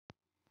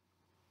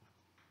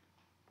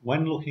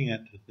When looking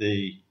at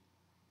the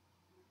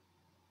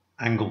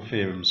angle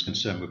theorems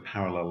concerned with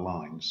parallel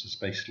lines, there's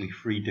basically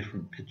three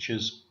different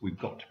pictures we've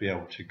got to be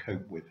able to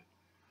cope with.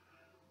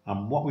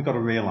 What we've got to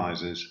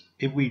realize is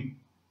if we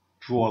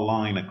draw a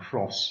line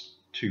across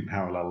two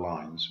parallel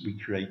lines, we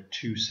create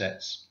two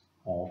sets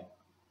of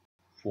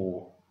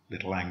four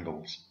little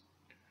angles.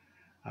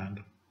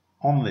 And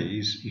on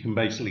these, you can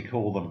basically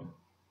call them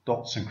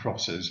dots and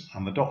crosses,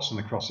 and the dots and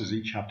the crosses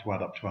each have to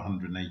add up to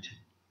 180.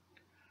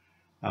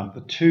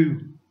 The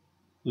two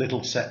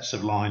little sets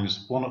of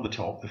lines, one at the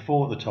top, the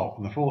four at the top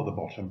and the four at the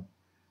bottom,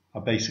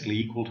 are basically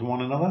equal to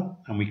one another,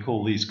 and we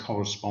call these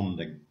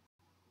corresponding.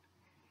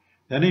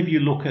 Then if you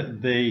look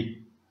at the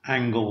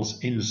angles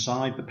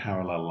inside the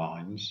parallel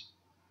lines,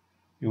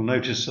 you'll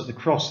notice that the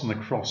cross and the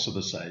cross are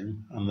the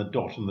same, and the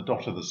dot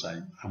are the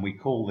same, and we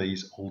call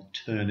these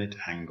alternate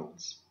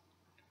angles.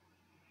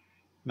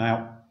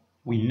 Now,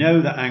 we know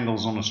that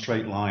angles on a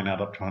straight line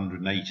add up to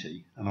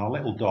 180, and our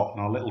little dot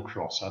and our little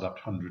cross add up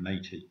to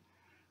 180.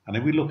 And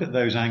if we look at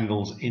those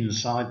angles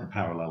inside the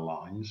parallel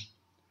lines,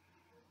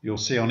 you'll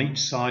see on each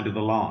side of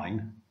the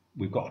line,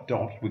 we've got a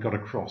dot, we've got a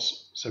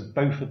cross. So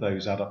both of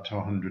those add up to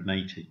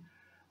 180.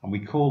 And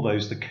we call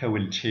those the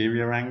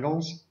co-interior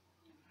angles.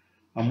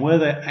 And where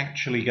they're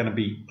actually going to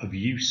be of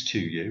use to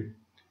you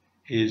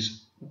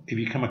is if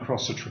you come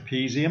across a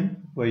trapezium,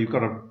 where you've got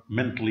to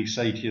mentally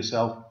say to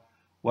yourself,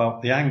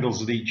 well, the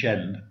angles at each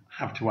end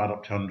have to add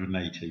up to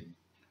 180.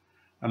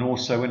 And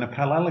also in a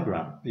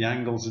parallelogram, the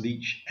angles at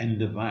each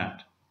end of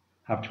that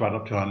have to add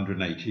up to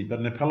 180. But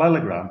in a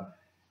parallelogram,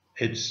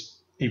 it's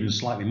even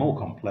slightly more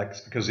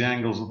complex because the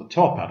angles at the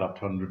top add up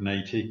to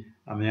 180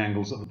 and the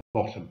angles at the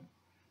bottom,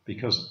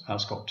 because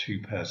that's got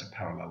two pairs of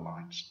parallel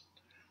lines.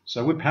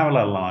 So with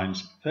parallel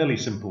lines, fairly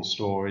simple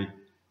story.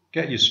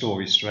 Get your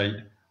story straight.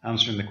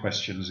 Answering the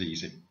questions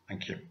easy.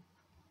 Thank you.